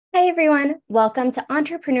Hi, everyone. Welcome to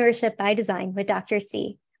Entrepreneurship by Design with Dr.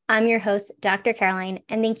 C. I'm your host, Dr. Caroline,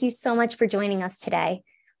 and thank you so much for joining us today.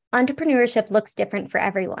 Entrepreneurship looks different for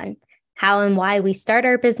everyone. How and why we start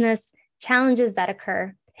our business, challenges that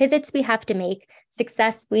occur, pivots we have to make,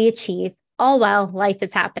 success we achieve, all while life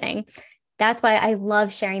is happening. That's why I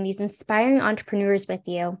love sharing these inspiring entrepreneurs with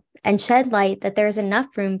you and shed light that there is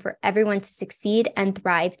enough room for everyone to succeed and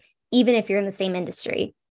thrive, even if you're in the same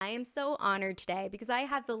industry. I am so honored today because I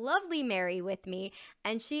have the lovely Mary with me,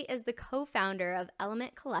 and she is the co founder of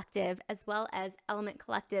Ellement Collective as well as Ellement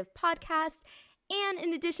Collective podcast. And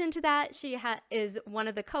in addition to that, she is one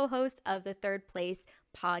of the co hosts of the Third Place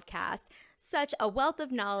podcast. Such a wealth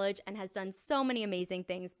of knowledge and has done so many amazing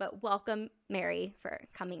things. But welcome, Mary, for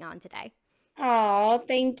coming on today. Oh,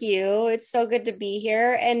 thank you. It's so good to be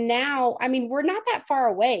here. And now, we're not that far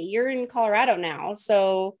away. You're in Colorado now.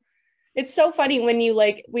 So it's so funny when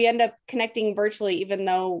we end up connecting virtually, even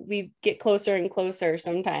though we get closer and closer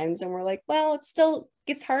sometimes. And we're like, well, it still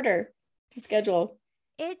gets harder to schedule.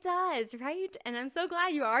 It does, right? And I'm so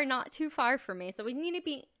glad you are not too far from me. So we need to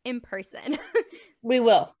be in person. We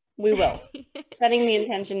will. We will. Setting the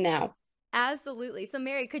intention now. Absolutely. So,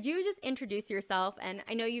 Mary, could you just introduce yourself? And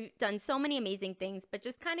I know you've done so many amazing things, but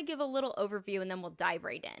just kind of give a little overview and then we'll dive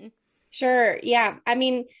right in. Sure. Yeah.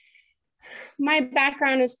 My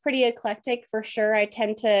background is pretty eclectic for sure. I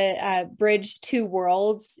tend to bridge two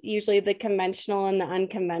worlds. Usually the conventional and the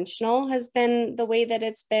unconventional has been the way that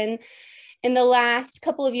it's been. In the last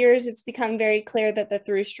couple of years, it's become very clear that the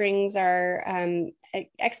through strings are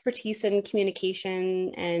expertise in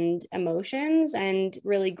communication and emotions and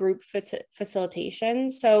really group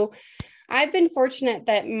facilitation. So I've been fortunate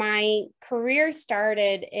that my career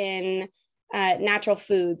started in natural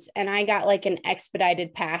foods, and I got like an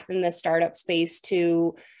expedited path in the startup space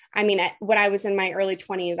to, when I was in my early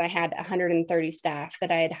 20s, I had 130 staff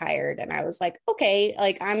that I had hired, and I was like, okay,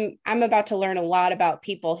 like I'm about to learn a lot about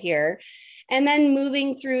people here. And then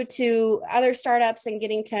moving through to other startups and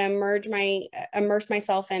getting to immerse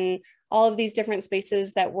myself in all of these different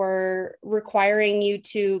spaces that were requiring you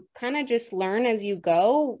to kind of just learn as you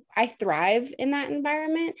go. I thrive in that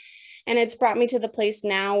environment. And it's brought me to the place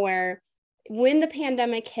now where when the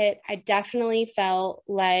pandemic hit, I definitely felt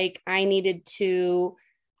like I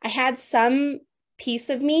had some piece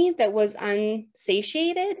of me that was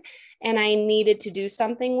unsatiated and I needed to do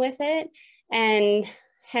something with it. And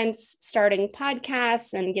hence starting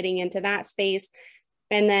podcasts and getting into that space,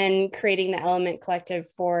 and then creating the Ellement Collective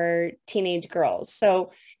for teenage girls.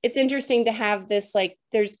 So it's interesting to have this, like,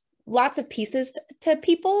 there's lots of pieces to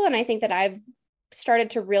people. And I think that I've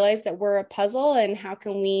started to realize that we're a puzzle, and how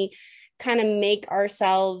can we kind of make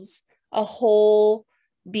ourselves a whole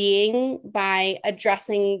being by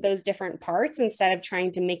addressing those different parts instead of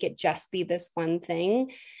trying to make it just be this one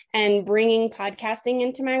thing. And bringing podcasting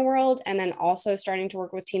into my world, and then also starting to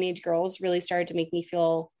work with teenage girls, really started to make me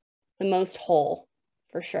feel the most whole,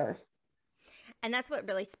 for sure. And that's what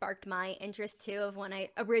really sparked my interest too, of when I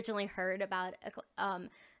originally heard about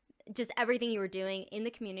just everything you were doing in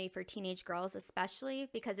the community for teenage girls, especially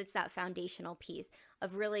because it's that foundational piece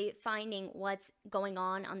of really finding what's going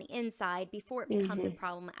on the inside before it becomes a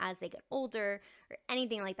problem as they get older or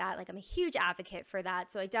anything like that. Like, I'm a huge advocate for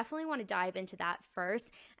that. So I definitely want to dive into that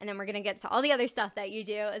first, and then we're going to get to all the other stuff that you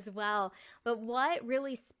do as well. But what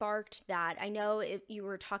really sparked that? I know you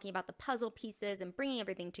were talking about the puzzle pieces and bringing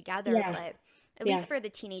everything together, Yeah. but at least for the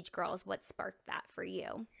teenage girls, what sparked that for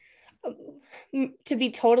you? To be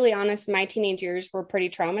totally honest, my teenage years were pretty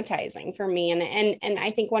traumatizing for me. And I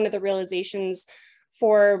think one of the realizations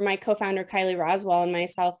for my co-founder, Kylie Roswell, and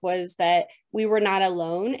myself was that we were not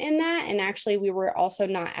alone in that. And actually, we were also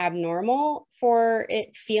not abnormal for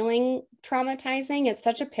it feeling traumatizing. It's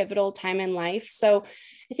such a pivotal time in life. So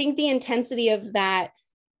I think the intensity of that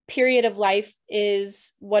period of life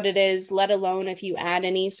is what it is, let alone if you add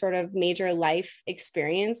any sort of major life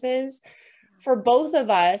experiences. For both of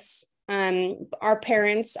us, our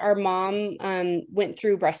parents, our mom went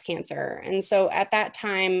through breast cancer. And so at that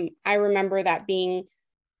time, I remember that being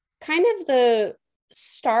kind of the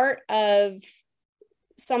start of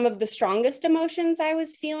some of the strongest emotions I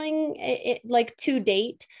was feeling, like to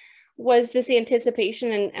date, was this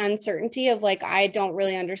anticipation and uncertainty of like, I don't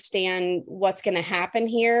really understand what's going to happen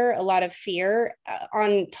here. A lot of fear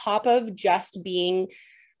on top of just being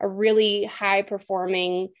a really high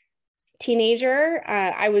performing teenager,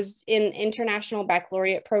 I was in international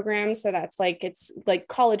baccalaureate program. So that's like, it's like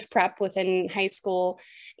college prep within high school,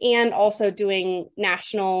 and also doing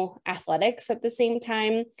national athletics at the same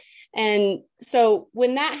time. And so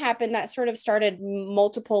when that happened, that sort of started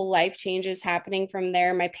multiple life changes happening from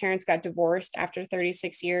there. My parents got divorced after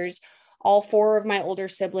 36 years. All four of my older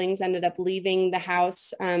siblings ended up leaving the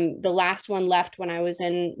house. The last one left when I was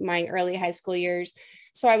in my early high school years.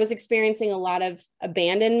 So I was experiencing a lot of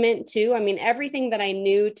abandonment too. I mean, everything that I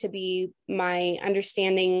knew to be my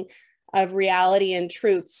understanding of reality and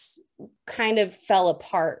truths kind of fell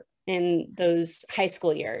apart in those high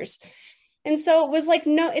school years. And so it was like,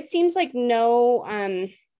 no, it seems like no,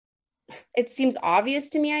 it seems obvious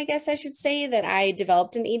to me, I guess I should say, that I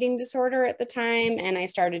developed an eating disorder at the time. And I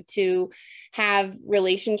started to have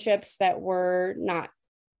relationships that were not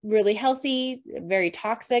really healthy, very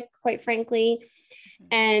toxic, quite frankly.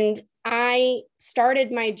 And I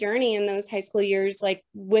started my journey in those high school years, like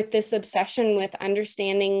with this obsession with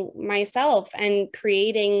understanding myself and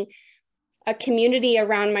creating a community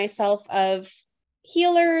around myself of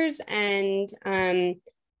healers and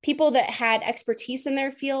people that had expertise in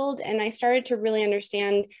their field. And I started to really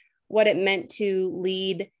understand what it meant to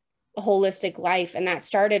lead a holistic life. And that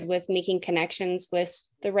started with making connections with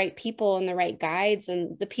the right people and the right guides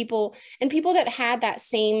and the people that had that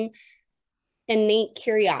same innate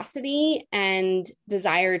curiosity and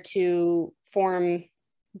desire to form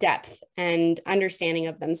depth and understanding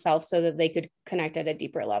of themselves so that they could connect at a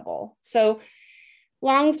deeper level. So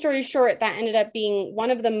long story short, that ended up being one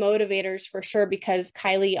of the motivators for sure, because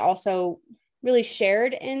Kylie also really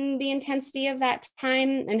shared in the intensity of that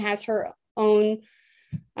time and has her own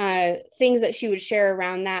things that she would share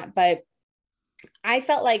around that. But I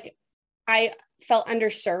felt like I felt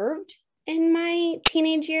underserved in my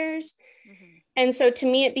teenage years. Mm-hmm. And so to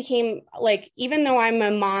me, it became like, even though I'm a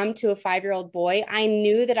mom to a 5-year-old boy, I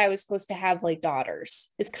knew that I was supposed to have like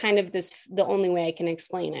daughters, is kind of the only way I can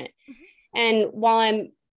explain it. Mm-hmm. And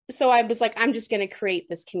I was like, I'm just going to create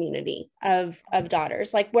this community of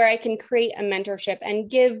daughters, like where I can create a mentorship and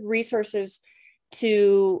give resources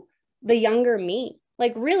to the younger me.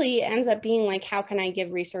 Like really it ends up being like, how can I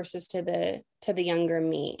give resources to the younger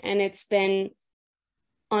me? And it's been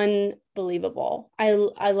unbelievable.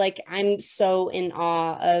 I'm so in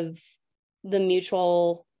awe of the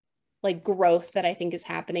mutual like growth that I think is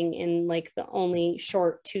happening in like the only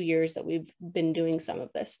short 2 years that we've been doing some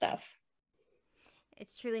of this stuff.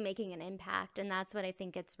 It's truly making an impact. And that's what I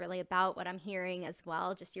think it's really about, what I'm hearing as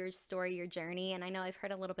well, just your story, your journey. And I know I've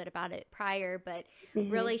heard a little bit about it prior, but mm-hmm.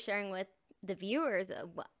 really sharing with the viewers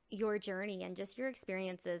your journey and just your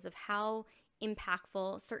experiences of how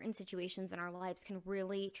impactful certain situations in our lives can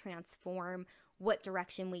really transform what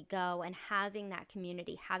direction we go, and having that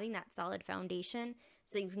community, having that solid foundation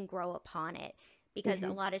so you can grow upon it. Because mm-hmm.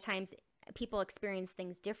 a lot of times people experience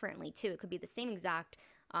things differently too. It could be the same exact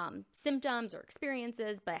symptoms or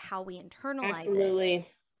experiences, but how we internalize Absolutely. it,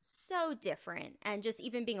 so different. And just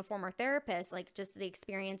even being a former therapist, like just the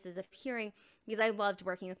experiences of hearing, because I loved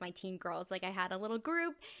working with my teen girls. Like I had a little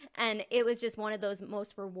group, and it was just one of those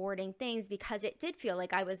most rewarding things, because it did feel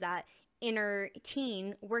like I was that inner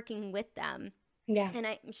teen working with them. Yeah. And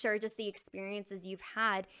I'm sure just the experiences you've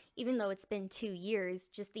had, even though it's been 2 years,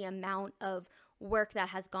 just the amount of work that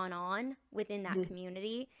has gone on within that mm-hmm.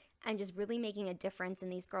 community, and just really making a difference in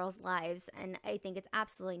these girls' lives. And I think it's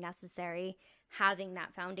absolutely necessary having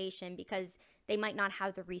that foundation, because they might not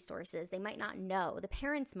have the resources. They might not know. The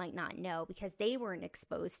parents might not know because they weren't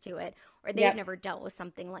exposed to it, or they've never dealt with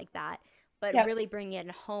something like that. But really bringing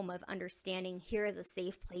it home of understanding, here is a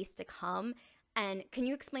safe place to come. And can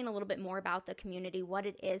you explain a little bit more about the community, what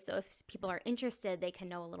it is, so if people are interested, they can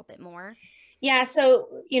know a little bit more? Yeah. So,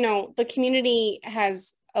 the community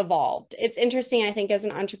has evolved. It's interesting. I think as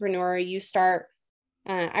an entrepreneur, you start,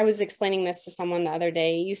 I was explaining this to someone the other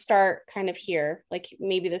day, you start kind of here, like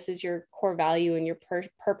maybe this is your core value and your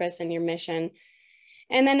purpose and your mission.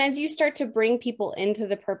 And then as you start to bring people into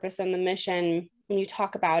the purpose and the mission, and you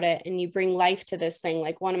talk about it and you bring life to this thing,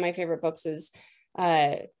 like one of my favorite books is,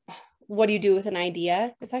 What Do You Do with an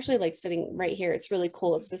Idea? It's actually like sitting right here. It's really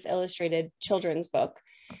cool. It's this illustrated children's book.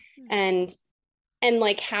 And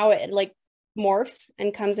like how it like morphs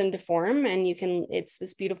and comes into form, and it's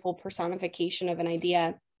this beautiful personification of an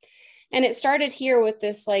idea. And it started here with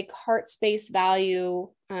this like heart space value,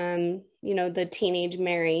 the teenage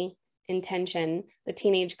Mary intention, the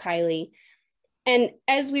teenage Kylie. And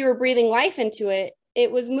as we were breathing life into it,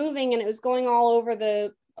 it was moving and it was going all over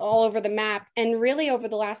the map. And really over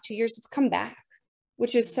the last 2 years, it's come back,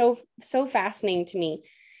 which is so fascinating to me.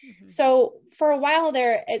 Mm-hmm. So for a while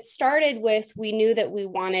there, it started with, we knew that we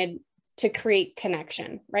wanted to create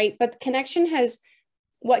connection, right? But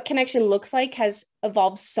what connection looks like has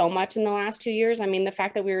evolved so much in the last 2 years. I mean, the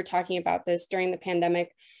fact that we were talking about this during the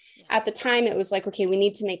pandemic, at the time, it was like, okay, we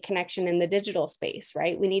need to make connection in the digital space,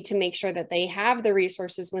 right? We need to make sure that they have the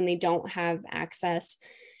resources when they don't have access.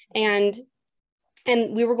 And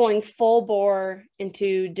we were going full bore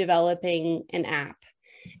into developing an app.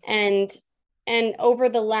 And over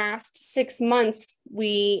the last 6 months,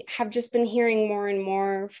 we have just been hearing more and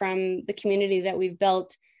more from the community that we've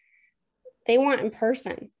built. They want in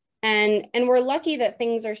person. And we're lucky that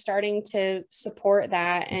things are starting to support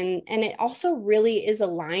that. And it also really is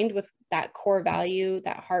aligned with that core value,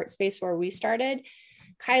 that heart space where we started.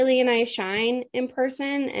 Kylie and I shine in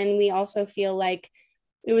person. And we also feel like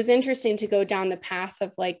it was interesting to go down the path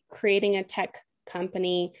of like creating a tech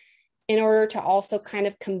company in order to also kind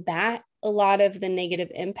of combat a lot of the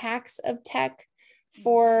negative impacts of tech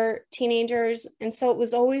for teenagers. And so it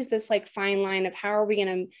was always this like fine line of how are we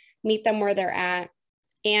going to meet them where they're at,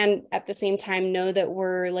 and at the same time know that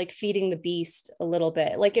we're like feeding the beast a little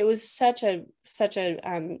bit. Like it was such a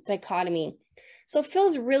dichotomy. So it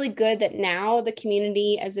feels really good that now the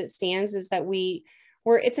community as it stands is that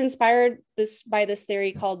it's inspired by this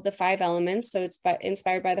theory called the 5 elements. So it's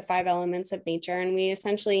inspired by the 5 elements of nature. And we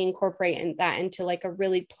essentially incorporate that into like a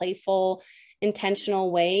really playful,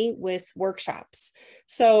 intentional way with workshops.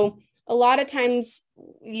 So a lot of times,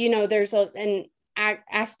 there's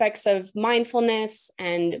aspects of mindfulness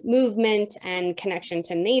and movement and connection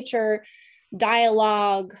to nature,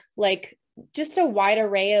 dialogue, like just a wide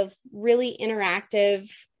array of really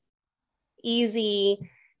interactive, easy,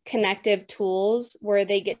 connective tools where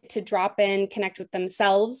they get to drop in, connect with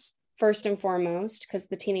themselves first and foremost, because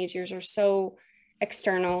the teenage years are so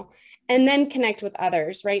external, and then connect with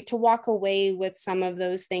others, right? To walk away with some of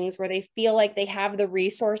those things where they feel like they have the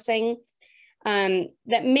resourcing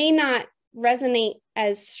that may not resonate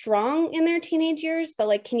as strong in their teenage years, but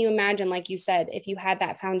like, can you imagine, like you said, if you had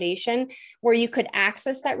that foundation where you could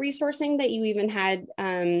access that resourcing that you even had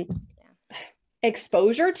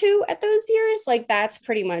exposure to at those years, like that's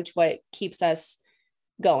pretty much what keeps us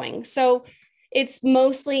going. So it's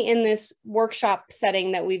mostly in this workshop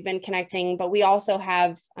setting that we've been connecting, but we also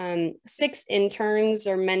have 6 interns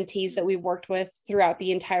or mentees that we've worked with throughout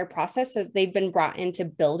the entire process. So they've been brought into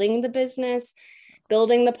building the business,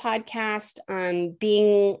 building the podcast,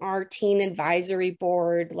 being our teen advisory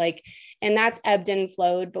board, and that's ebbed and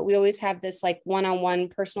flowed, but we always have this like one-on-one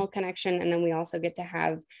personal connection. And then we also get to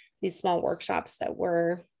have these small workshops that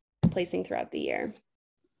we're placing throughout the year.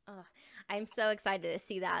 I'm so excited to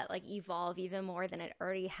see that like evolve even more than it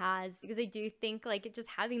already has, because I do think like just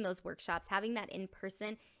having those workshops, having that in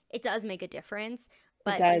person, it does make a difference.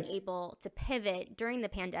 But being able to pivot during the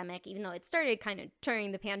pandemic, even though it started kind of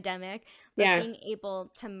during the pandemic, but being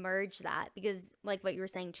able to merge that, because like what you were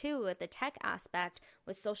saying too, with the tech aspect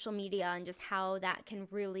with social media and just how that can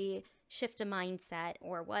really shift a mindset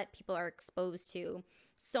or what people are exposed to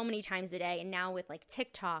so many times a day. And now with like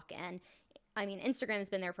TikTok, and I mean, Instagram's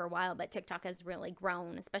been there for a while, but TikTok has really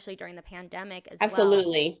grown, especially during the pandemic as well.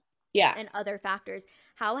 Absolutely. Yeah. And other factors.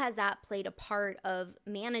 How has that played a part of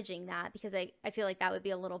managing that? Because I feel like that would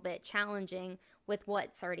be a little bit challenging with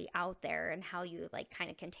what's already out there and how you like kind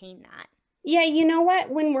of contain that. Yeah, you know what?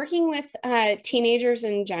 When working with teenagers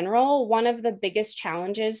in general, one of the biggest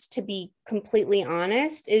challenges, to be completely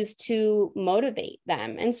honest, is to motivate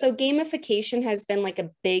them. And so gamification has been like a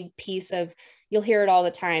big piece of, you'll hear it all the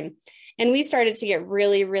time. And we started to get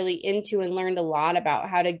really, really into and learned a lot about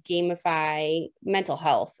how to gamify mental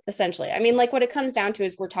health, essentially. I mean, like what it comes down to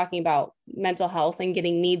is we're talking about mental health and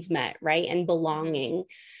getting needs met, right? And belonging.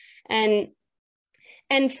 And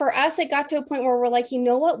for us, it got to a point where we're like, you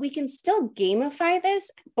know what, we can still gamify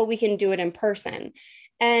this, but we can do it in person.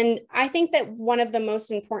 And I think that one of the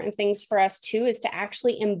most important things for us too is to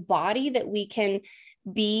actually embody that we can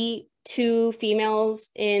be 2 females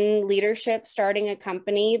in leadership, starting a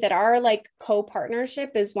company, that our like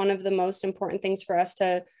co-partnership is one of the most important things for us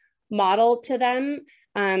to model to them.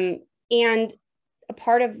 And a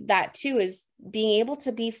part of that too is being able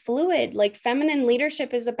to be fluid. Like feminine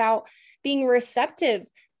leadership is about being receptive,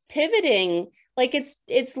 pivoting. Like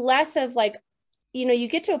it's less of like, you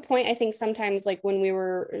get to a point, I think sometimes like when we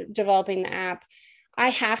were developing the app, I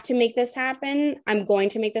have to make this happen. I'm going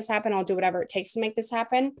to make this happen. I'll do whatever it takes to make this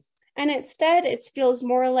happen. And instead, it feels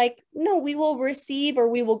more like, no, we will receive, or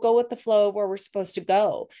we will go with the flow of where we're supposed to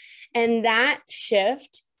go. And that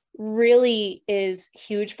shift really is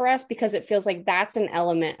huge for us, because it feels like that's an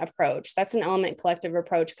element approach. That's an element collective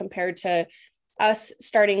approach compared to us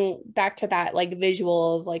starting back to that like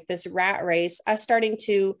visual of like this rat race, us starting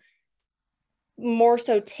to more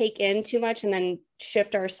so take in too much and then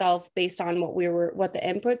shift ourselves based on what the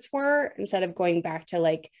inputs were, instead of going back to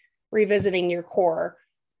like revisiting your core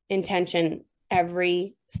intention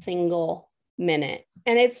every single minute.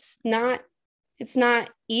 And it's not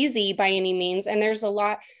easy by any means. And there's a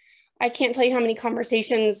lot, I can't tell you how many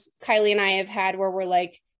conversations Kylie and I have had where we're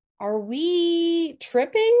like, are we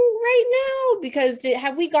tripping right now? Because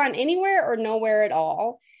have we gone anywhere or nowhere at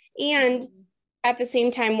all? And at the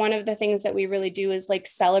same time, one of the things that we really do is like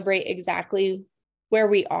celebrate exactly where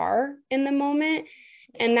we are in the moment.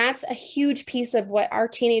 And that's a huge piece of what our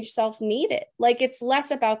teenage self needed. Like, it's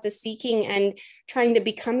less about the seeking and trying to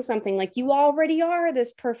become something. Like, you already are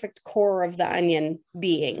this perfect core of the onion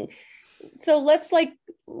being. So let's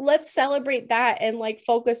celebrate that and like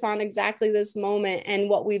focus on exactly this moment and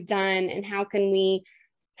what we've done, and how can we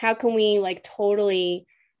like totally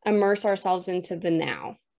immerse ourselves into the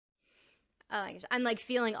now. Oh my gosh, I'm like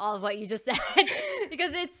feeling all of what you just said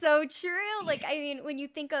because it's so true. Like, I mean, when you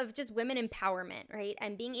think of just women empowerment, right?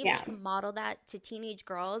 And being able to model that to teenage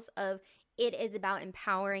girls of it is about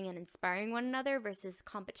empowering and inspiring one another versus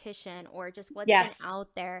competition or just what's been out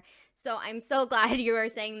there. So I'm so glad you are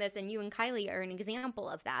saying this, and you and Kylie are an example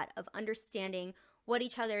of that, of understanding what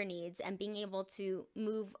each other needs and being able to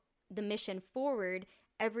move the mission forward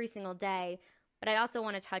every single day. But I also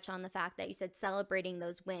want to touch on the fact that you said celebrating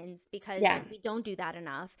those wins, because we don't do that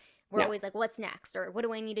enough. We're always like, what's next? Or what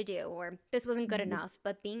do I need to do? Or this wasn't good enough.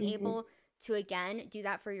 But being able to, again, do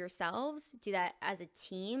that for yourselves, do that as a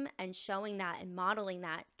team, and showing that and modeling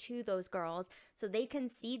that to those girls so they can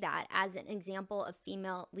see that as an example of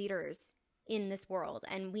female leaders in this world.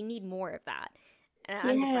 And we need more of that. And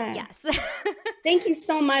I'm just like, yes. Thank you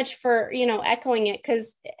so much for, echoing it.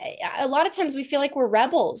 Cause a lot of times we feel like we're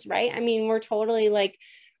rebels, right? I mean, we're totally like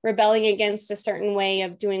rebelling against a certain way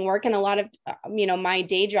of doing work. And a lot of, my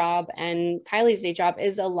day job and Kylie's day job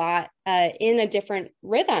is a lot in a different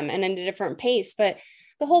rhythm and in a different pace. But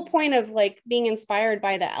the whole point of like being inspired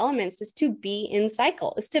by the elements is to be in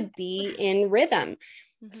cycle, is to be in rhythm.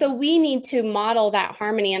 So we need to model that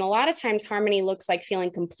harmony. And a lot of times harmony looks like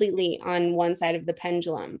feeling completely on one side of the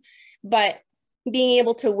pendulum, but being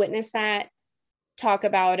able to witness that, talk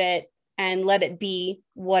about it, and let it be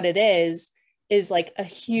what it is like a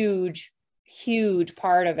huge, huge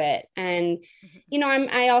part of it. And,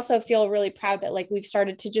 I also feel really proud that like we've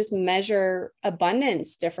started to just measure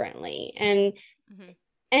abundance differently. And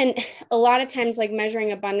a lot of times like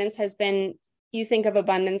measuring abundance has been, you think of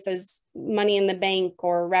abundance as money in the bank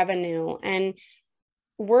or revenue. And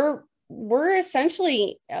we're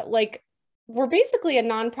essentially like, we're basically a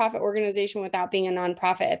nonprofit organization without being a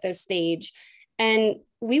nonprofit at this stage. And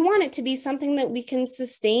we want it to be something that we can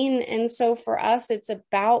sustain. And so for us, it's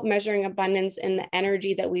about measuring abundance in the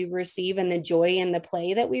energy that we receive and the joy and the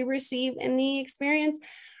play that we receive in the experience,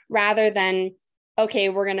 rather than, okay,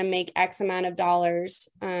 we're going to make X amount of dollars.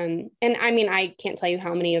 And I mean, I can't tell you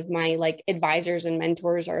how many of my like advisors and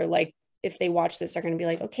mentors are like, if they watch this, are going to be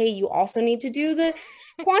like, okay, you also need to do the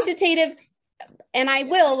quantitative. And I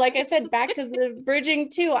will, like I said, back to the bridging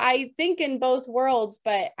too. I think in both worlds,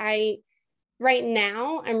 but right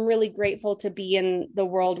now, I'm really grateful to be in the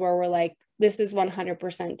world where we're like, this is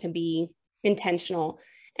 100% to be intentional.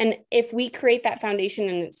 And if we create that foundation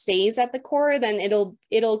and it stays at the core, then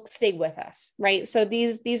it'll stay with us, right? So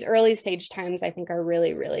these early stage times, I think, are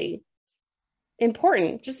really, really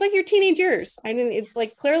important. Just like your teenage years. I mean, it's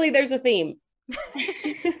like, clearly there's a theme.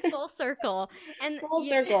 Full circle. And full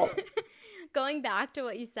circle. Going back to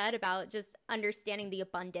what you said about just understanding the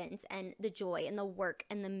abundance and the joy and the work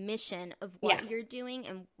and the mission of what you're doing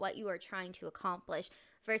and what you are trying to accomplish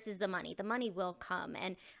versus the money. The money will come.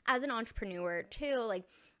 And as an entrepreneur too, like,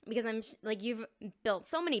 because I'm like, you've built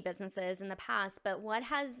so many businesses in the past, but what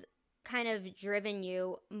has kind of driven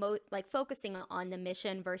you like focusing on the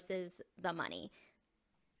mission versus the money?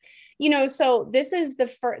 So this is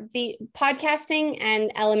the podcasting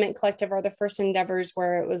and Ellement Collective are the first endeavors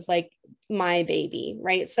where it was like my baby,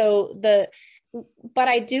 right? But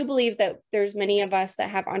I do believe that there's many of us that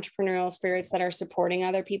have entrepreneurial spirits that are supporting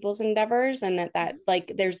other people's endeavors, and that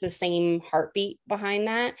like there's the same heartbeat behind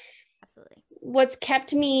that. Absolutely. What's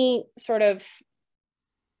kept me sort of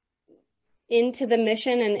into the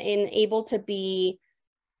mission and able to be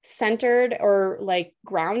centered or like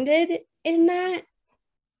grounded in that,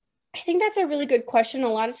 I think that's a really good question. A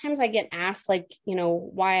lot of times I get asked like,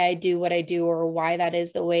 why I do what I do or why that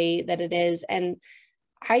is the way that it is. And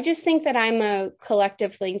I just think that I'm a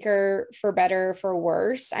collective thinker, for better, for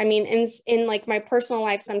worse. I mean, in like my personal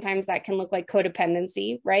life, sometimes that can look like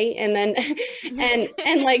codependency, right? And then,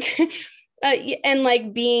 and like, And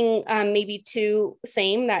like being maybe too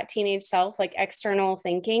same, that teenage self, like external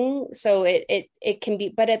thinking. So it can be,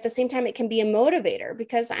 but at the same time, it can be a motivator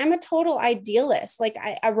because I'm a total idealist, like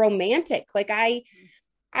a romantic. Like I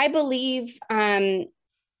believe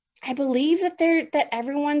I believe that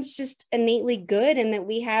everyone's just innately good and that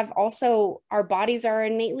we have also our bodies are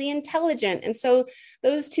innately intelligent. And so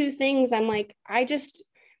those two things, I'm like, I just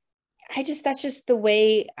that's just the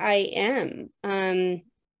way I am.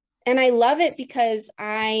 And I love it because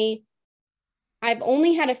I've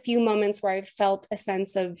only had a few moments where I've felt a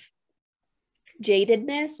sense of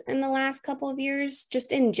jadedness in the last couple of years,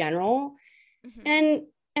 just in general. Mm-hmm.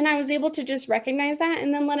 And I was able to just recognize that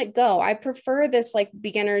and then let it go. I prefer this like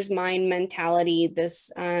beginner's mind mentality,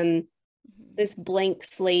 this blank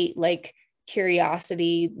slate, like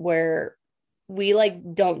curiosity where we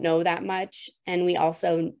like don't know that much and we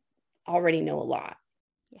also already know a lot.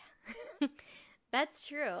 Yeah, that's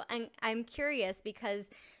true. And I'm curious because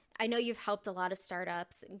I know you've helped a lot of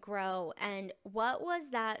startups grow. And what was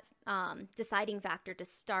that deciding factor to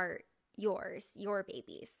start your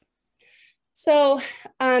babies? So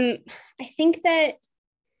I think that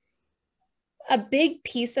a big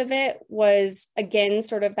piece of it was again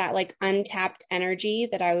sort of that like untapped energy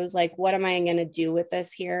that I was like, what am I going to do with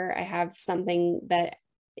this here? I have something that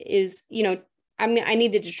is, I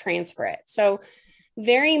needed to transfer it. So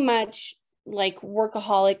very much like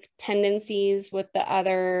workaholic tendencies with the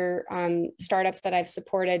other startups that I've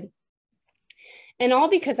supported. And all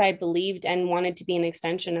because I believed and wanted to be an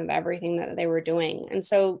extension of everything that they were doing. And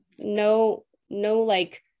so no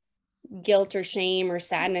like guilt or shame or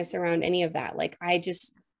sadness around any of that. Like I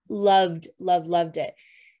just loved it.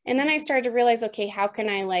 And then I started to realize, okay, how can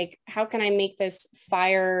I make this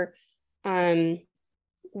fire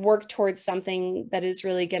work towards something that is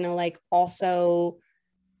really going to like also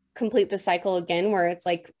complete the cycle again, where it's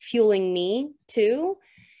like fueling me too.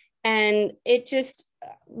 And it just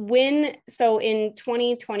so in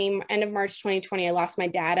 2020, end of March 2020, I lost my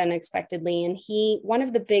dad unexpectedly. And one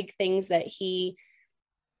of the big things that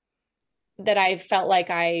I felt like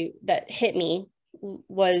that hit me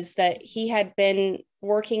was that he had been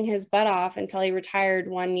working his butt off until he retired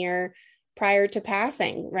 1 year prior to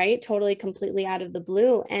passing, right? Totally, completely out of the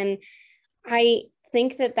blue. And I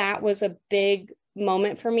think that was a big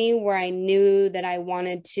moment for me where I knew that I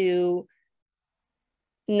wanted to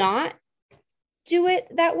not do it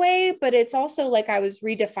that way, but it's also like I was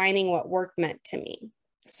redefining what work meant to me.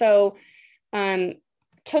 So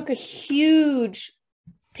took a huge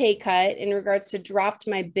pay cut in regards to dropped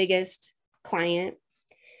my biggest client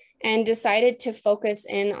and decided to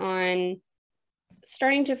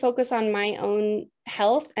starting to focus on my own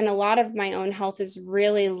health. And a lot of my own health is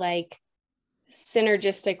really like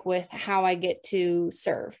synergistic with how I get to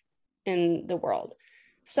serve in the world.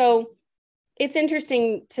 So it's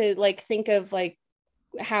interesting to like think of like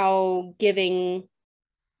how giving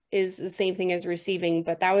is the same thing as receiving,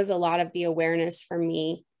 but that was a lot of the awareness for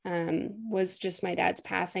me, was just my dad's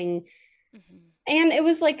passing. Mm-hmm. And it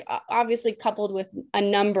was like obviously coupled with a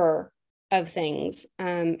number of things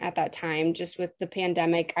at that time. Just with the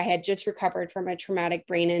pandemic, I had just recovered from a traumatic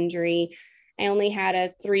brain injury. I only had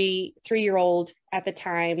a three-year-old at the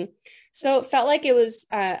time. So it felt like it was,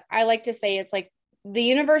 I like to say it's like the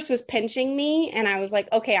universe was pinching me and I was like,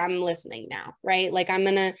 okay, I'm listening now, right? Like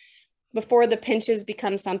before the pinches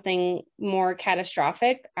become something more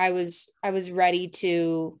catastrophic, I was ready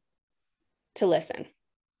to listen.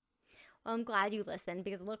 Well, I'm glad you listened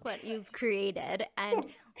because look what you've created. And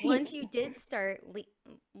once you did start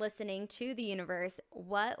listening to the universe,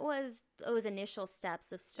 what was those initial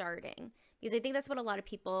steps of starting? Because I think that's what a lot of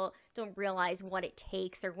people don't realize what it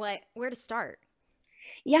takes or where to start.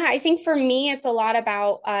 Yeah, I think for me, it's a lot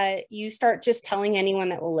about you start just telling anyone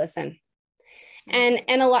that will listen. And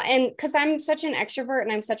a lot, and because I'm such an extrovert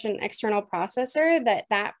and I'm such an external processor,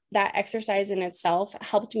 that exercise in itself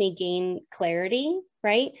helped me gain clarity,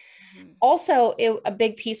 right? Mm-hmm. Also, a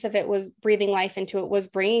big piece of it was breathing life into it, was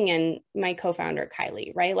bringing in my co-founder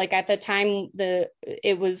Kylie, right? Like at the time,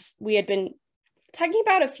 we had been talking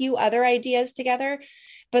about a few other ideas together,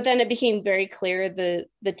 but then it became very clear the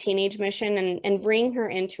teenage mission, and bringing her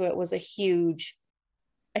into it was a huge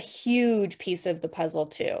piece of the puzzle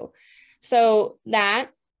too. So that,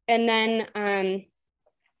 and then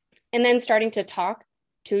starting to talk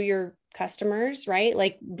to your customers, right?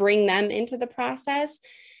 Like bring them into the process.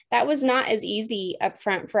 That was not as easy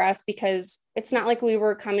upfront for us because it's not like we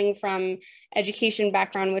were coming from education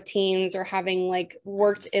background with teens or having like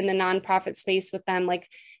worked in the nonprofit space with them. Like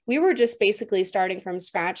we were just basically starting from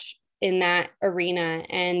scratch in that arena.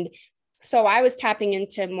 And So I was tapping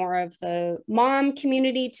into more of the mom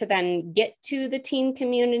community to then get to the teen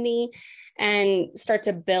community and start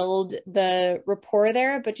to build the rapport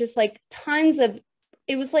there. But just like tons of,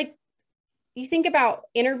 it was like, you think about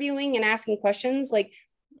interviewing and asking questions, like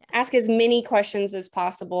ask as many questions as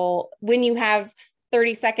possible when you have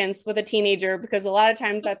 30 seconds with a teenager, because a lot of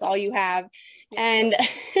times that's all you have. Yes.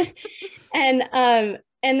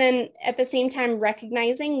 And then at the same time,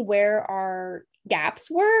 recognizing where our gaps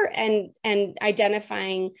were and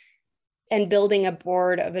identifying and building a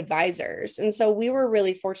board of advisors. And so we were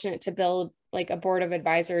really fortunate to build like a board of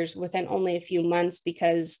advisors within only a few months,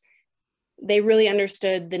 because they really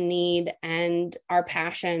understood the need and our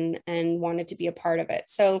passion and wanted to be a part of it.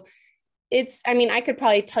 So it's, I mean, I could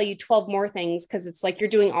probably tell you 12 more things, because it's like you're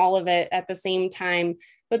doing all of it at the same time.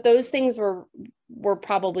 But those things were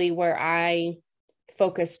probably where I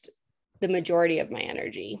focused the majority of my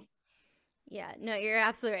energy. Yeah, no, you're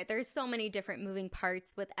absolutely right. There's so many different moving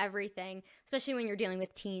parts with everything, especially when you're dealing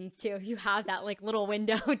with teens too. You have that like little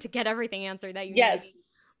window to get everything answered that you Yes. need.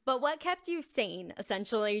 But what kept you sane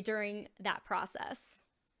essentially during that process?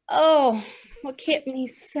 Oh, what kept me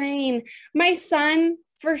sane? My son,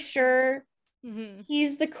 for sure. Mm-hmm.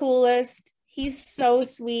 He's the coolest. He's so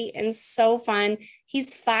sweet and so fun.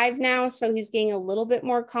 He's 5 now, so he's getting a little bit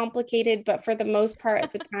more complicated, but for the most part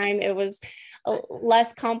at the time, it was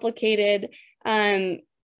less complicated. And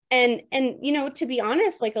you know, to be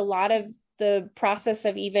honest, like a lot of the process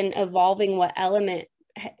of even evolving what Element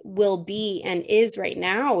will be and is right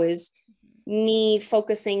now is me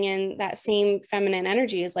focusing in that same feminine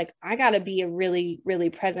energy. Is like, I got to be a really, really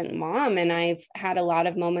present mom. And I've had a lot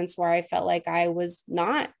of moments where I felt like I was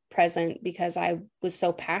not present because I was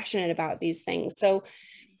so passionate about these things. So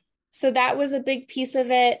that was a big piece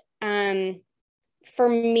of it. For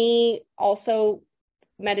me also,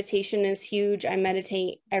 meditation is huge. I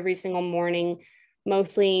meditate every single morning,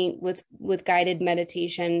 mostly with guided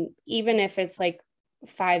meditation, even if it's like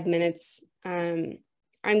 5 minutes.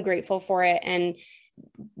 I'm grateful for it. And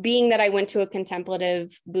being that I went to a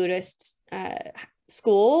contemplative Buddhist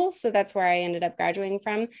school, so that's where I ended up graduating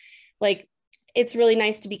from, like, it's really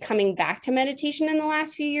nice to be coming back to meditation in the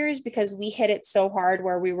last few years, because we hit it so hard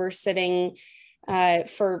where we were sitting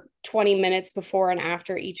for 20 minutes before and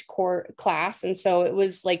after each core class. And so it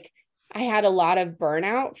was like, I had a lot of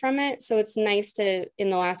burnout from it. So it's nice to, in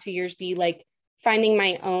the last few years, be like finding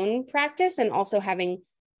my own practice, and also having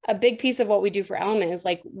a big piece of what we do for Element is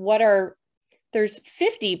like, there's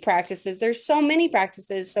 50 practices. There's so many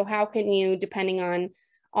practices. So how can you, depending on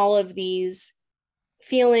all of these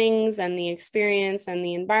feelings and the experience and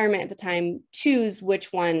the environment at the time, choose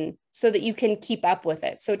which one so that you can keep up with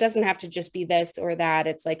it. So it doesn't have to just be this or that.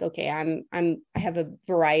 It's like, okay, I have a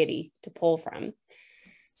variety to pull from.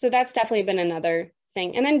 So that's definitely been another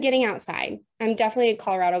thing. And then getting outside. I'm definitely a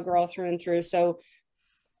Colorado girl through and through. So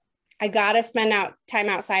I got to spend time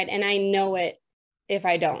outside, and I know it if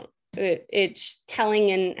I don't. It's telling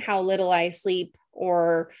in how little I sleep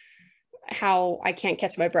or how I can't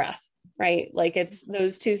catch my breath, right? Like, it's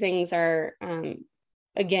those two things are,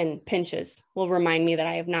 again, pinches will remind me that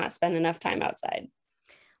I have not spent enough time outside.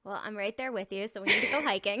 Well, I'm right there with you, so we need to go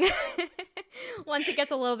hiking once it gets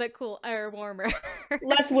a little bit cool or warmer.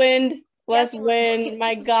 Less wind.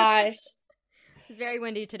 My gosh. It's very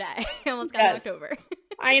windy today. I almost got knocked over.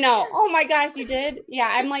 I know. Oh my gosh, you did? Yeah.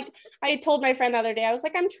 I'm like, I told my friend the other day, I was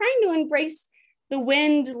like, I'm trying to embrace the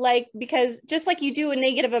wind, like, because just like you do a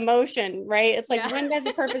negative emotion, right? It's like, wind has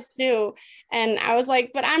a purpose too. And I was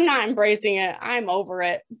like, but I'm not embracing it. I'm over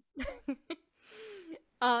it.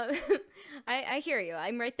 I hear you.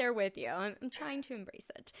 I'm right there with you. I'm trying to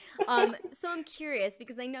embrace it. So I'm curious,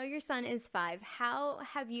 because I know your son is 5. How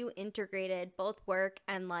have you integrated both work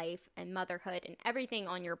and life and motherhood and everything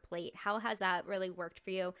on your plate? How has that really worked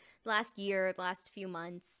for you last year, last few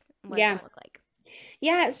months? What does that look like?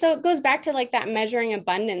 Yeah. So it goes back to like that measuring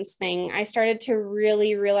abundance thing. I started to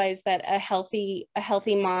really realize that a healthy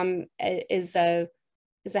mom is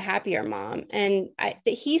a happier mom. And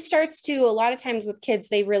he starts to, a lot of times with kids,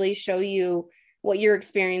 they really show you what you're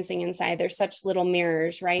experiencing inside. They're such little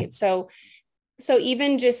mirrors, right? So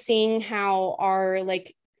even just seeing how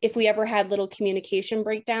like, if we ever had little communication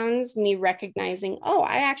breakdowns, me recognizing, oh,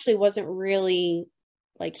 I actually wasn't really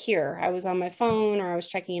like here. I was on my phone, or I was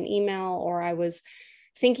checking an email, or I was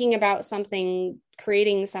thinking about something,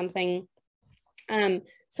 creating something.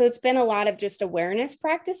 So it's been a lot of just awareness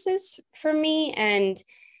practices for me, and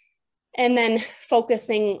then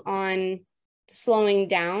focusing on slowing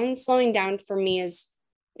down. Slowing down for me is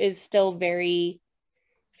still very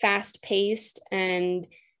fast paced. And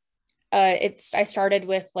I started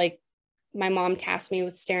with like my mom tasked me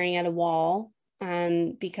with staring at a wall,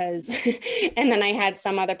 because, and then I had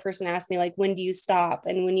some other person ask me like, when do you stop?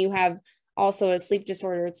 And when you have also a sleep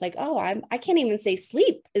disorder, it's like, oh, I can't even say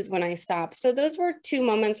sleep is when I stop. So those were two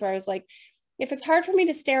moments where I was like, if it's hard for me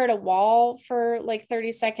to stare at a wall for like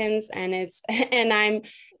 30 seconds and and I'm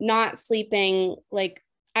not sleeping, like,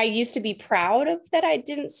 I used to be proud of that I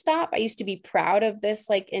didn't stop. I used to be proud of this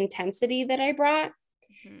like intensity that I brought.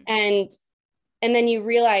 Mm-hmm. And then you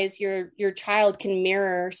realize your child can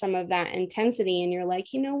mirror some of that intensity, and you're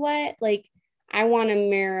like, you know what? Like, I want to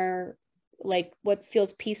mirror like what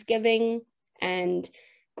feels peace giving and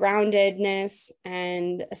groundedness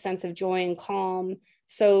and a sense of joy and calm.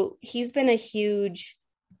 So he's been a huge,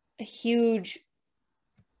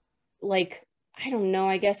 like, I don't know,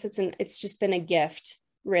 I guess it's just been a gift,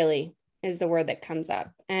 really, is the word that comes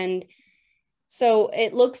up. And so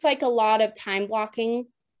it looks like a lot of time blocking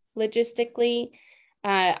logistically.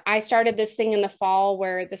 I started this thing in the fall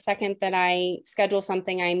where the second that I schedule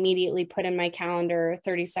something, I immediately put in my calendar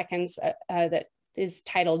 30 seconds that is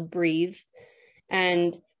titled breathe.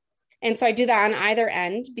 And so I do that on either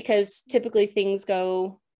end, because typically things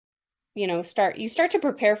go, you start to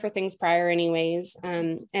prepare for things prior anyways.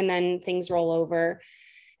 And then things roll over.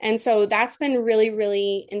 And so that's been really,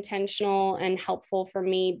 really intentional and helpful for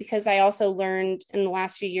me, because I also learned in the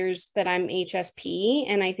last few years that I'm HSP.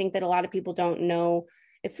 And I think that a lot of people don't know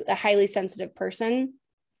it's a highly sensitive person.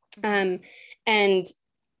 And,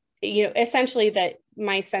 essentially that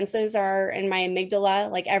my senses are in my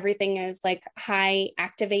amygdala, like everything is like high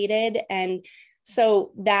activated. And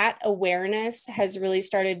so that awareness has really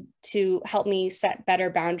started to help me set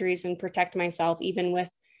better boundaries and protect myself, even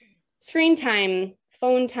with screen time,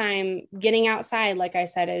 phone time. Getting outside, like I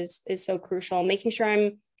said, is so crucial. Making sure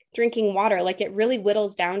I'm drinking water, like it really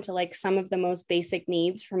whittles down to like some of the most basic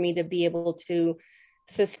needs for me to be able to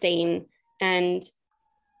sustain.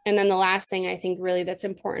 And then the last thing I think really that's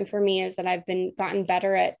important for me is that I've gotten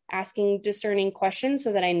better at asking discerning questions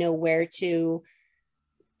so that I know where to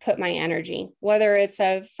put my energy, whether it's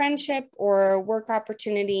a friendship or a work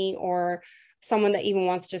opportunity or someone that even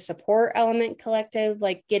wants to support Ellement Collective,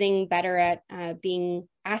 like getting better at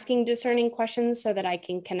asking discerning questions so that I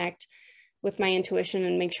can connect with my intuition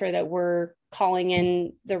and make sure that we're calling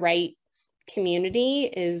in the right community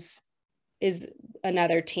is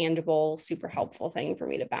another tangible, super helpful thing for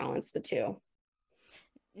me to balance the two.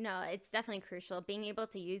 No, it's definitely crucial being able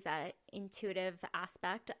to use that intuitive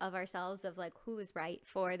aspect of ourselves of like who is right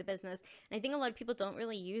for the business. And I think a lot of people don't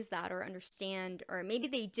really use that or understand, or maybe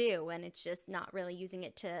they do, and it's just not really using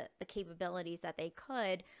it to the capabilities that they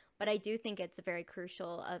could. But I do think it's very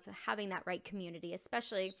crucial of having that right community,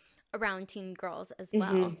 especially around teen girls as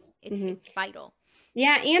well. It's vital.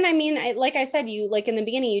 Yeah. And I mean, like I said, you like in the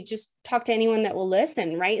beginning, you just talk to anyone that will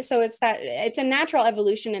listen, right? So it's a natural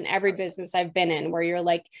evolution in every business I've been in where you're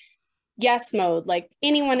like, yes mode, like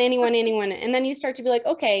anyone. And then you start to be like,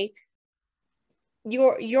 okay,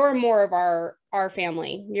 you're more of our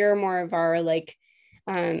family. You're more of our, like,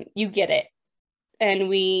 you get it.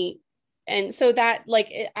 And so that,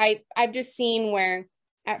 like, I've just seen where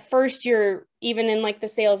at first you're even in like the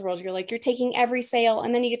sales world, you're like, you're taking every sale.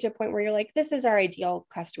 And then you get to a point where you're like, this is our ideal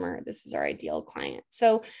customer. This is our ideal client.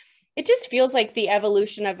 So it just feels like the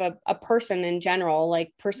evolution of a person in general,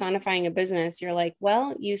 like personifying a business. You're like,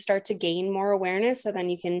 well, you start to gain more awareness. So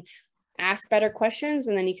then you can ask better questions,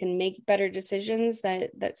 and then you can make better decisions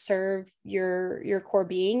that serve your core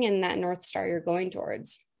being and that North Star you're going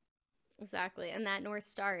towards. Exactly. And that North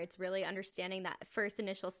Star, it's really understanding that first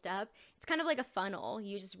initial step. It's kind of like a funnel.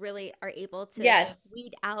 You just really are able to Yes.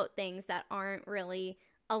 weed out things that aren't really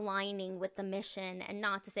aligning with the mission, and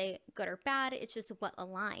not to say good or bad. It's just what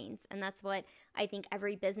aligns. And that's what I think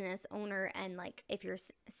every business owner, and like if you're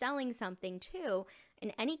selling something too,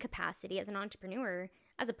 in any capacity as an entrepreneur,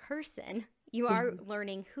 as a person, you are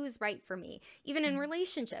learning who's right for me. Even in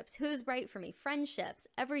relationships, who's right for me, friendships,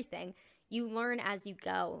 everything. You learn as you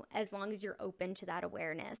go, as long as you're open to that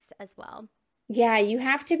awareness as well. Yeah, you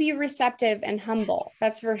have to be receptive and humble.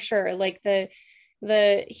 That's for sure. Like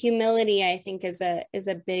the humility, I think, is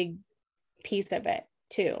a big piece of it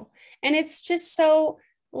too. And it's just so,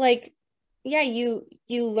 like, yeah, you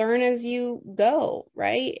learn as you go,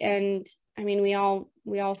 right? And I mean, we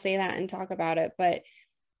all say that and talk about it, but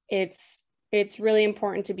it's really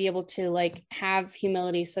important to be able to like have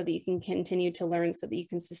humility so that you can continue to learn, so that you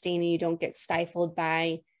can sustain and you don't get stifled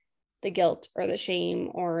by the guilt or the shame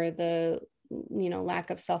or the lack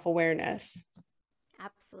of self-awareness.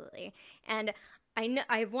 Absolutely. And I know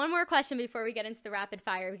I have one more question before we get into the rapid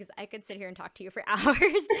fire, because I could sit here and talk to you for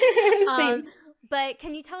hours. Same. But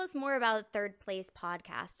can you tell us more about Third Place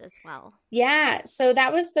podcast as well? Yeah. So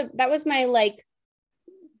that was my like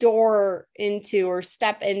door into, or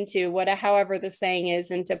step into, however the saying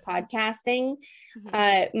is, into podcasting.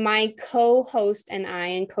 My co-host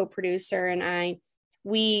and co-producer and I,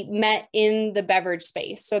 we met in the beverage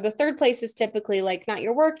space. So the third place is typically like not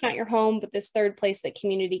your work, not your home, but this third place that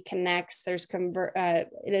community connects. There's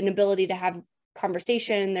an ability to have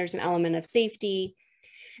conversation. There's an element of safety.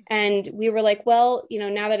 And we were like, well,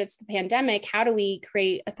 now that it's the pandemic, how do we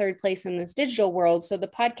create a third place in this digital world? So the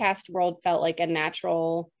podcast world felt like a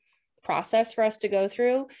natural process for us to go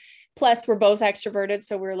through. Plus, we're both extroverted.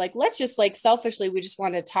 So we're like, let's just like selfishly, we just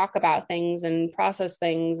want to talk about things and process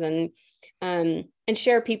things and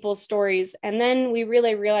share people's stories. And then we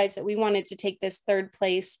really realized that we wanted to take this third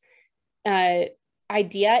place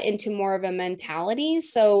idea into more of a mentality.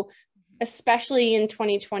 So especially in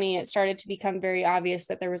 2020, it started to become very obvious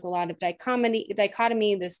that there was a lot of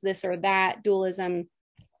dichotomy, this or that, dualism.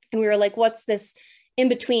 And we were like, what's this in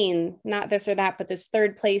between, not this or that, but this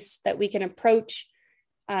third place that we can approach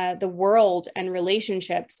the world and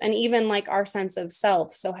relationships, and even like our sense of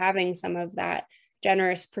self. So having some of that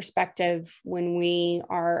generous perspective when we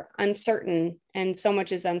are uncertain, and so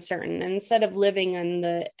much is uncertain, and instead of living on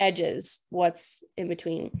the edges, what's in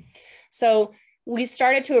between. So we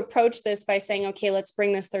started to approach this by saying, okay, let's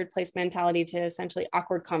bring this third place mentality to essentially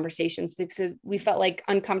awkward conversations, because we felt like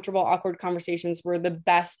uncomfortable, awkward conversations were the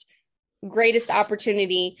greatest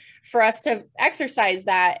opportunity for us to exercise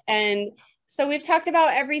that. And so we've talked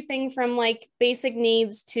about everything from like basic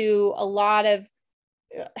needs to a lot of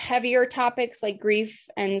heavier topics like grief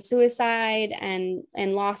and suicide and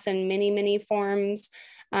loss in many forms,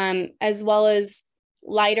 as well as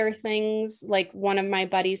lighter things. Like one of my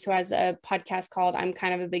buddies who has a podcast called I'm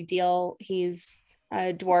Kind of a Big Deal. He's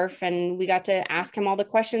a dwarf, and we got to ask him all the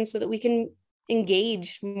questions so that we can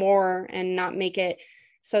engage more and not make it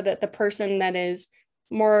so that the person that is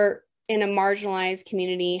more in a marginalized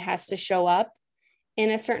community has to show up in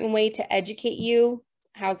a certain way to educate you.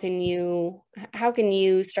 How can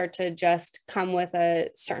you start to just come with a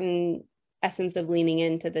certain essence of leaning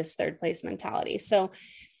into this third place mentality? So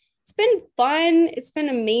it's been fun. It's been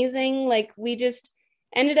amazing. Like we just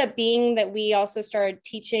ended up being that we also started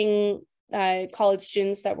teaching college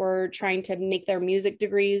students that were trying to make their music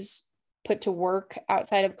degrees put to work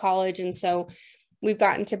outside of college. And so we've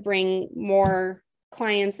gotten to bring more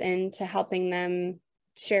clients into helping them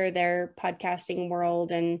share their podcasting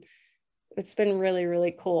world. And it's been really,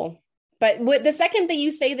 really cool. But the second that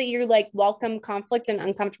you say that you're like welcome conflict and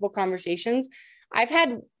uncomfortable conversations, I've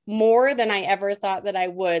had more than I ever thought that I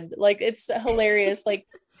would. Like, it's hilarious. Like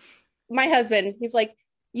my husband, he's like,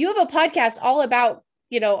 you have a podcast all about,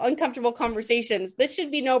 uncomfortable conversations. This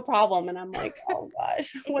should be no problem. And I'm like, oh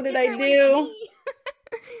gosh, what did I do?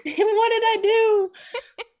 What did I do?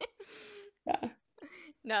 Yeah.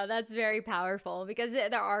 No, that's very powerful, because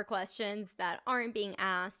there are questions that aren't being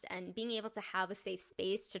asked, and being able to have a safe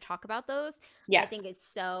space to talk about those, yes, I think is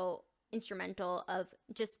so instrumental of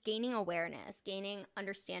just gaining awareness, gaining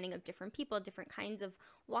understanding of different people, different kinds of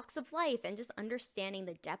walks of life, and just understanding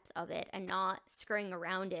the depth of it and not skirting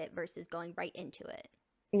around it versus going right into it.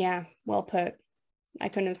 Yeah, well put. I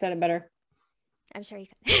couldn't have said it better. I'm sure you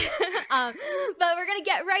could. But we're going to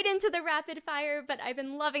get right into the rapid fire, but I've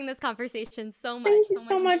been loving this conversation so much. Thank you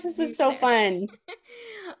so much. This was so fun.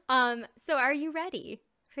 So are you ready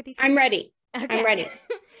for these questions? I'm ready. Okay. I'm ready.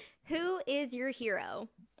 Who is your hero?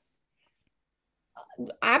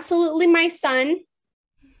 Absolutely my son.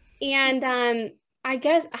 And I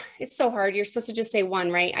guess it's so hard. You're supposed to just say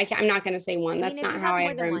one, right? I'm not going to say one. That's not how I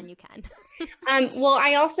more than one, you can. Well,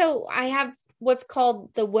 I have what's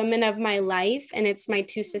called the women of my life, and it's my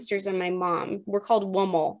two sisters and my mom. We're called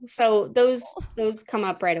WOML. So those come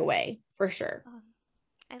up right away for sure.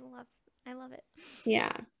 I love it.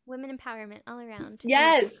 Yeah. Women empowerment all around.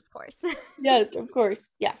 Yes. Of course. Yes, of course.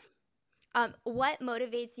 Yeah. What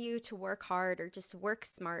motivates you to work hard or just work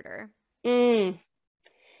smarter?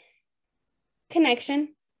 Connection.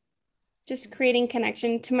 Just creating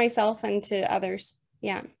connection to myself and to others.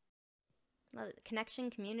 Yeah. Love it. Connection,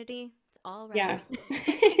 community, it's all right. Yeah.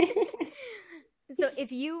 So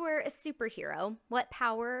if you were a superhero, what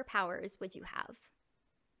powers would you have?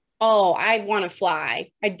 Oh, I want to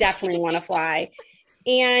fly. I definitely want to fly.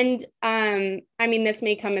 And this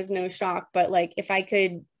may come as no shock, but like if I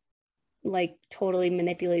could like totally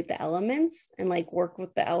manipulate the elements and like work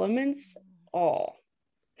with the elements,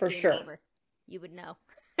 for sure. Over. You would know.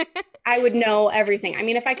 I would know everything.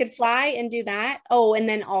 If I could fly and do that. Oh, and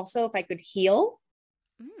then also if I could heal,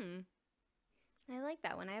 Mm, I like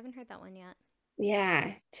that one. I haven't heard that one yet.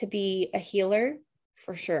 Yeah, to be a healer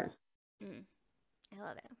for sure. I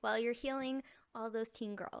love it. Well, you're healing all those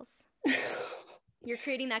teen girls. You're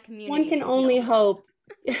creating that community. One can only hope.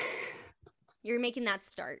 You're making that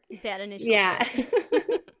start, that initial start.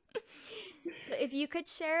 So if you could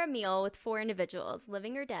share a meal with 4 individuals,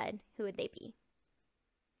 living or dead, who would they be?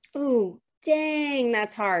 Ooh, dang,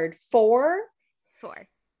 that's hard. 4? 4.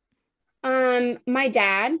 My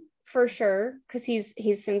dad, for sure, because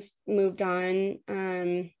he's since moved on.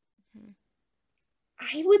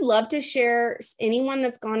 I would love to share anyone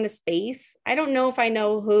that's gone to space. I don't know if I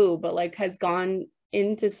know who, but like has gone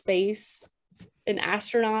into space, an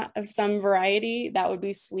astronaut of some variety. That would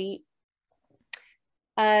be sweet.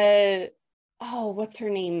 What's her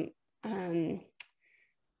name?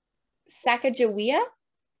 Sacagawea.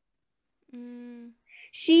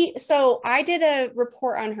 So I did a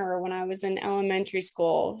report on her when I was in elementary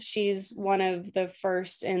school. She's one of the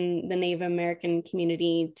first in the Native American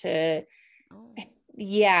community to,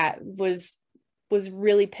 was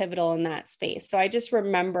really pivotal in that space. So I just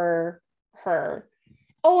remember her.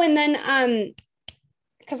 Oh, and then,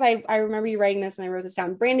 because I remember you writing this and I wrote this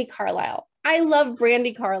down, Brandi Carlile. I love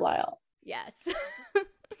Brandi Carlile. Yes.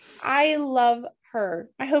 I love her.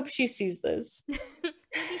 I hope she sees this.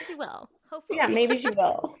 Maybe she will. Hopefully. Yeah, maybe she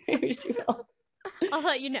will. Maybe she will. I'll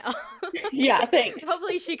let you know. Yeah, thanks.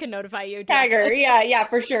 Hopefully she can notify you. Tag her. Yeah,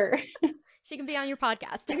 for sure. She can be on your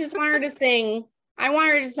podcast. I just want her to sing. I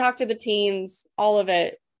want her to talk to the teens, all of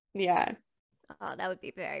it. Yeah. Oh, that would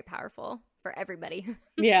be very powerful for everybody.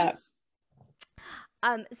 Yeah.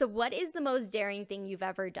 So what is the most daring thing you've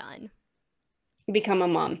ever done? Become a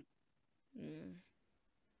mom.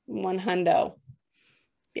 100.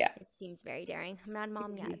 Yeah. It seems very daring. I'm not a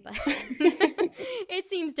mom yet, but it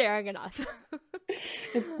seems daring enough.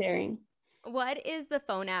 It's daring. What is the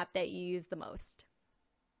phone app that you use the most?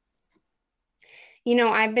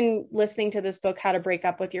 I've been listening to this book, How to Break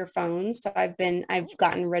Up with Your Phone. So I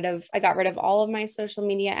got rid of all of my social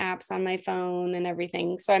media apps on my phone and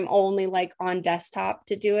everything. So I'm only like on desktop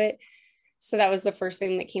to do it. So that was the first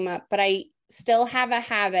thing that came up, but I still have a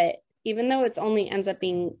habit, even though it's only ends up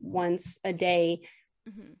being once a day.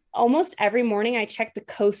 Almost every morning I check the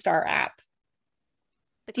CoStar app.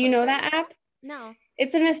 Do you know that app? No.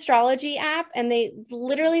 It's an astrology app, and it's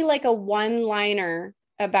literally like a one-liner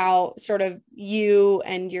about sort of you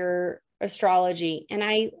and your astrology, and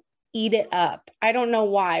I eat it up. I don't know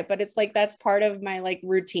why, but it's like that's part of my like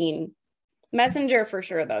routine. Messenger for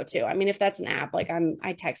sure though too. I mean, if that's an app, like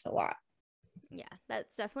I text a lot. Yeah,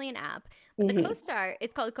 that's definitely an app. But the CoStar,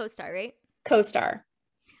 it's called CoStar, right? CoStar.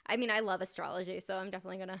 I mean, I love astrology, so I'm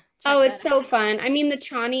definitely gonna check it's so fun. I mean, the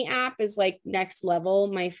Chani app is like next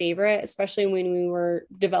level, my favorite, especially when we were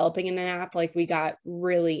developing an app. Like we got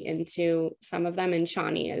really into some of them, and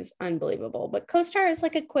Chani is unbelievable. But CoStar is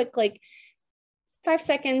like a quick, like 5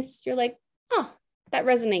 seconds. You're like, oh, that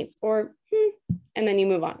resonates, or and then you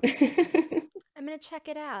move on. I'm gonna check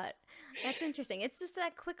it out. That's interesting. It's just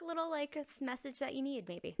that quick little like message that you need,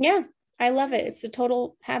 maybe. Yeah, I love it. It's a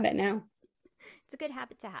total habit now. It's a good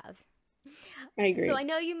habit to have. I agree. So I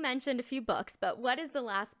know you mentioned a few books, but what is the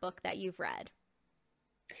last book that you've read?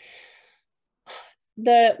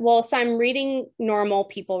 So I'm reading Normal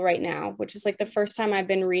People right now, which is like the first time I've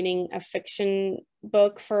been reading a fiction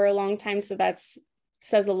book for a long time. So that's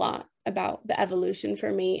says a lot about the evolution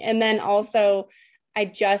for me. And then also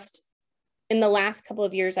in the last couple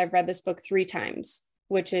of years, I've read this book 3 times,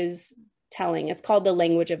 which is telling. It's called The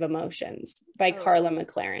Language of Emotions by Carla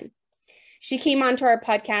McLaren. She came onto our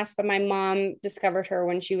podcast, but my mom discovered her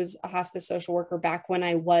when she was a hospice social worker back when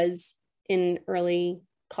I was in early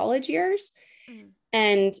college years.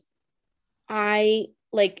 And I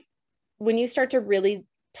like when you start to really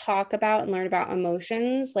talk about and learn about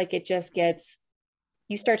emotions, like it just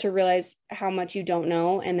you start to realize how much you don't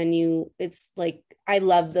know. And then it's like, I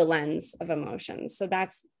love the lens of emotions. So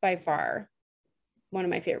that's by far one of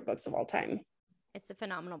my favorite books of all time. It's a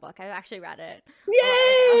phenomenal book. I've actually read it.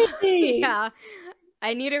 Yay! Yeah.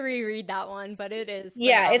 I need to reread that one, but it is phenomenal.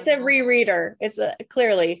 Yeah, it's a rereader. It's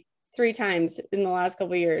clearly 3 times in the last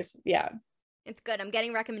couple of years. Yeah. It's good. I'm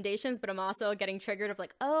getting recommendations, but I'm also getting triggered of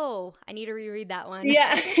like, oh, I need to reread that one.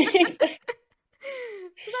 Yeah. So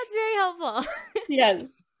that's very helpful.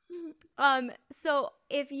 Yes. So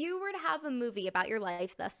if you were to have a movie about your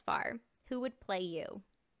life thus far, who would play you?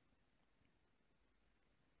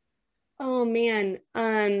 Oh man.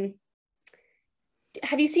 Have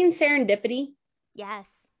you seen Serendipity?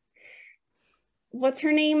 Yes. What's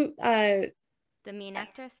her name? The main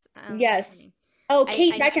actress? Yes. Oh,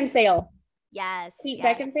 Kate Beckinsale. Yes. Kate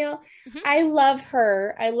Yes. Beckinsale. Mhm. I love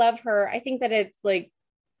her. I love her. I think that it's like,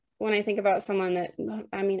 when I think about someone that,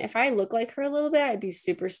 I mean, if I look like her a little bit, I'd be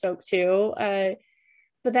super stoked too.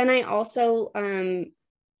 But then I also,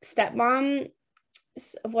 stepmom,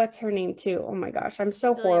 what's her name too? Oh my gosh, I'm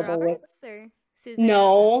so Julia horrible with. Roberts or Susan?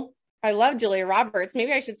 No, I love Julia Roberts.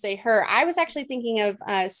 Maybe I should say her. I was actually thinking of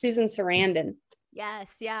Susan Sarandon.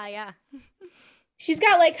 Yes. Yeah. Yeah. She's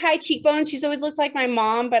got like high cheekbones. She's always looked like my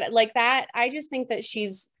mom, but like that, I just think that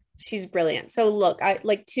she's brilliant. So look, I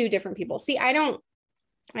like two different people. See, I don't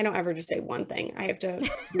ever just say one thing. I have to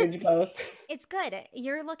bridge both. It's good.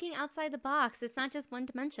 You're looking outside the box. It's not just one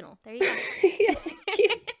dimensional. There you go. Yeah, thank you.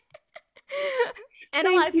 And a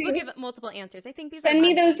Thank lot of people you. give it multiple answers. I think these are Send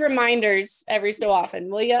me those mindset. reminders every so often,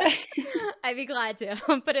 will you? I'd be glad to.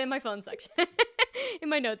 I'll put it in my phone section, in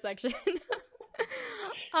my notes section.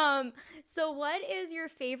 So what is your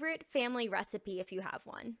favorite family recipe if you have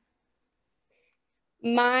one?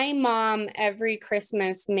 My mom every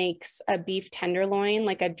Christmas makes a beef tenderloin,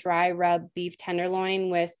 like a dry rub beef tenderloin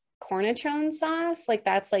with cornichon sauce. Like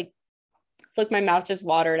that's like my mouth just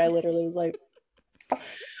watered. I literally was like,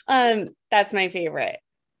 that's my favorite.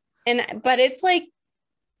 But it's like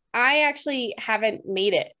I actually haven't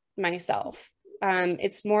made it myself.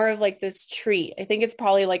 It's more of like this treat. I think it's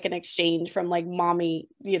probably like an exchange from like mommy,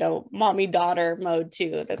 mommy daughter mode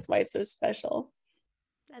too. That's why it's so special.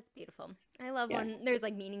 That's beautiful. I love Yeah. when there's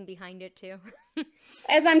like meaning behind it too.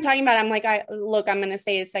 As I'm talking about, I'm like, I'm going to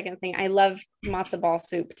say a second thing. I love matzo ball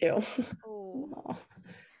soup too. Oh,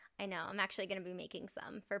 I know. I'm actually going to be making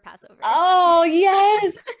some for Passover. Oh,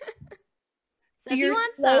 yes. So Do if you yours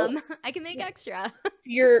want float? some, I can make extra.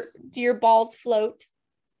 Do your balls float?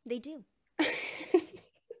 They do.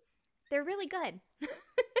 They're really good.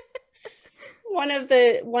 One of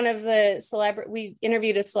the celebrity, we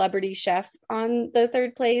interviewed a celebrity chef on the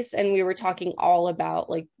Third Place, and we were talking all about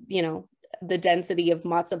like, the density of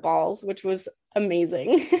matzo balls, which was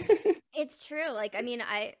amazing. It's true. Like, I mean,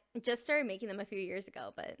 I just started making them a few years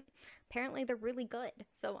ago, but apparently they're really good.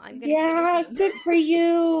 So I'm gonna keep Yeah, making them. good for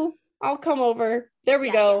you. I'll come over. There we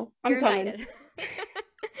Yes, go. I'm you're coming. invited.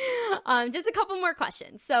 Just a couple more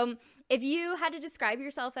questions. So, if you had to describe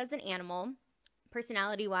yourself as an animal,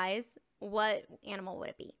 personality wise, what animal would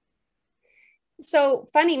it be? So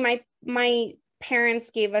funny, my parents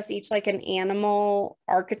gave us each like an animal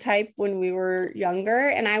archetype when we were younger,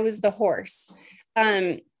 and I was the horse.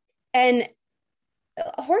 And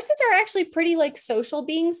horses are actually pretty like social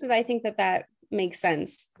beings, so I think that makes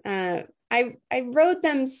sense. I rode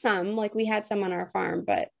them some, like we had some on our farm,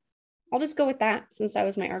 but I'll just go with that since that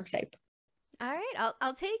was my archetype. All right,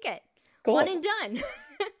 I'll take it. Cool. One and done.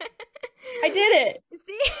 I did it.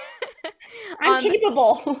 See? I'm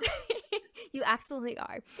capable. You absolutely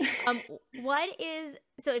are.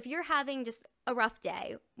 So if you're having just a rough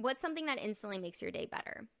day, what's something that instantly makes your day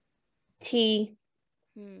better? Tea.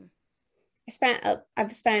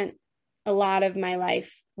 I've spent a lot of my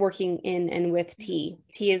life working in and with tea.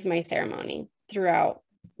 Tea is my ceremony throughout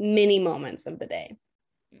many moments of the day.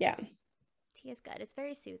 Yeah. Tea is good. It's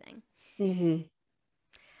very soothing. Mm-hmm.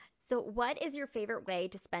 So what is your favorite way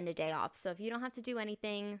to spend a day off? So if you don't have to do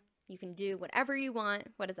anything, you can do whatever you want.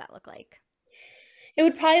 What does that look like? It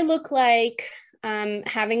would probably look like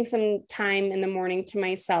having some time in the morning to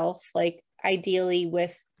myself, like ideally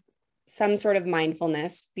with some sort of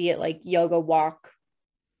mindfulness, be it like yoga, walk,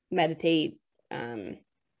 meditate,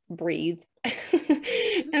 breathe.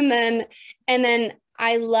 and then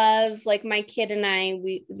I love, like, my kid and I,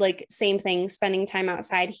 we like same thing, spending time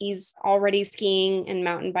outside. He's already skiing and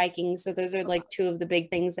mountain biking. So those are like two of the big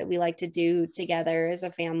things that we like to do together as a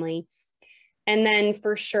family. And then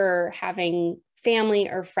for sure having family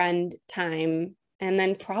or friend time, and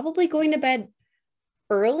then probably going to bed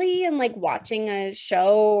early and like watching a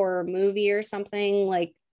show or a movie or something.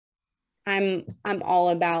 Like I'm all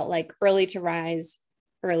about like early to rise,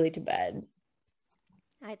 early to bed.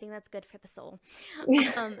 I think that's good for the soul.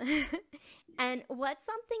 And what's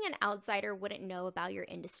something an outsider wouldn't know about your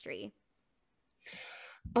industry?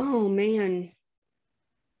 Oh man.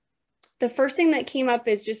 The first thing that came up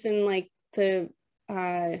is just in like the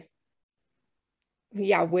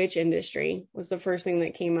which industry was the first thing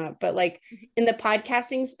that came up. But like in the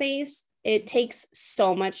podcasting space, it takes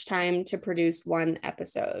so much time to produce one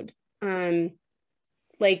episode.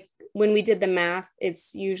 Like when we did the math,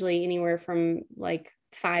 it's usually anywhere from like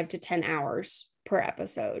 5 to 10 hours per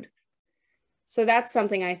episode. So that's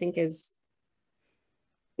something I think is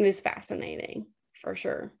fascinating for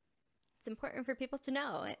sure. It's important for people to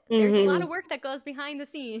know. There's a lot of work that goes behind the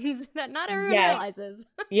scenes that not everyone realizes.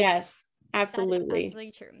 Yes. Absolutely. That is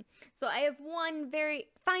absolutely true. So I have one very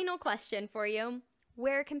final question for you.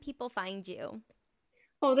 Where can people find you?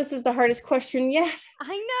 Oh, this is the hardest question yet.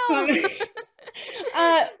 I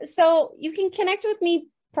know. So you can connect with me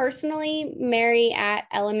personally, Mary at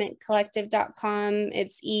elementcollective.com.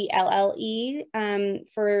 It's ELLE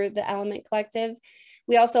for the Element Collective.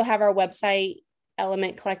 We also have our website,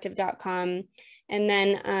 elementcollective.com. And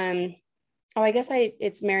then, I guess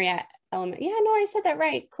it's Mary at Element. Yeah, no, I said that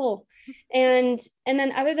right. Cool. And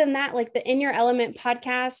then other than that, like the In Your Element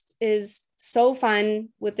podcast is so fun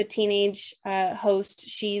with the teenage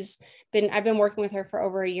host. I've been working with her for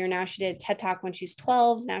over a year now. She did TED Talk when she's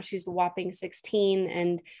 12. Now she's a whopping 16.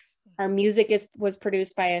 And our music was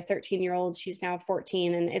produced by a 13-year-old. She's now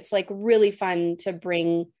 14. And it's like really fun to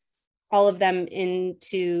bring all of them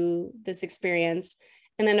into this experience.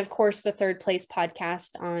 And then of course the Third Place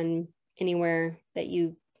podcast on anywhere that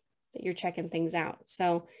you're checking things out.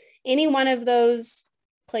 So any one of those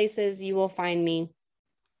places you will find me.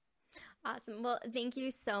 Awesome. Well, thank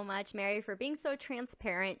you so much, Mary, for being so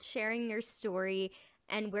transparent, sharing your story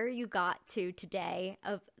and where you got to today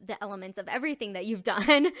of the elements of everything that you've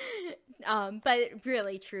done. But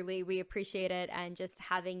really, truly, we appreciate it. And just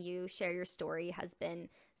having you share your story has been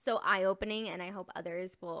so eye-opening, and I hope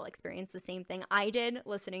others will experience the same thing I did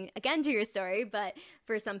listening again to your story. But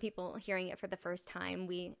for some people hearing it for the first time,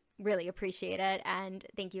 we really appreciate it. And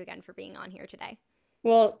thank you again for being on here today.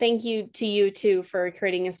 Well, thank you to you too for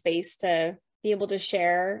creating a space to be able to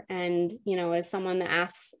share. And, as someone that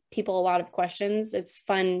asks people a lot of questions, it's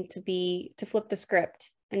fun to flip the script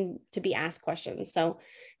and to be asked questions. So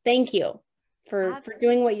thank you for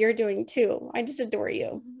doing what you're doing too. I just adore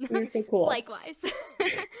you. You're so cool. Likewise.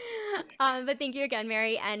 But thank you again,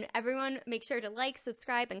 Mary. And everyone, make sure to like,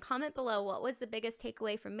 subscribe, and comment below. What was the biggest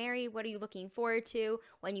takeaway from Mary? What are you looking forward to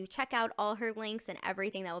when you check out all her links and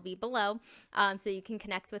everything that will be below, so you can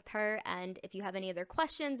connect with her. And if you have any other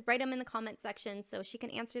questions, write them in the comment section so she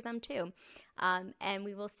can answer them too. And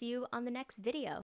we will see you on the next video.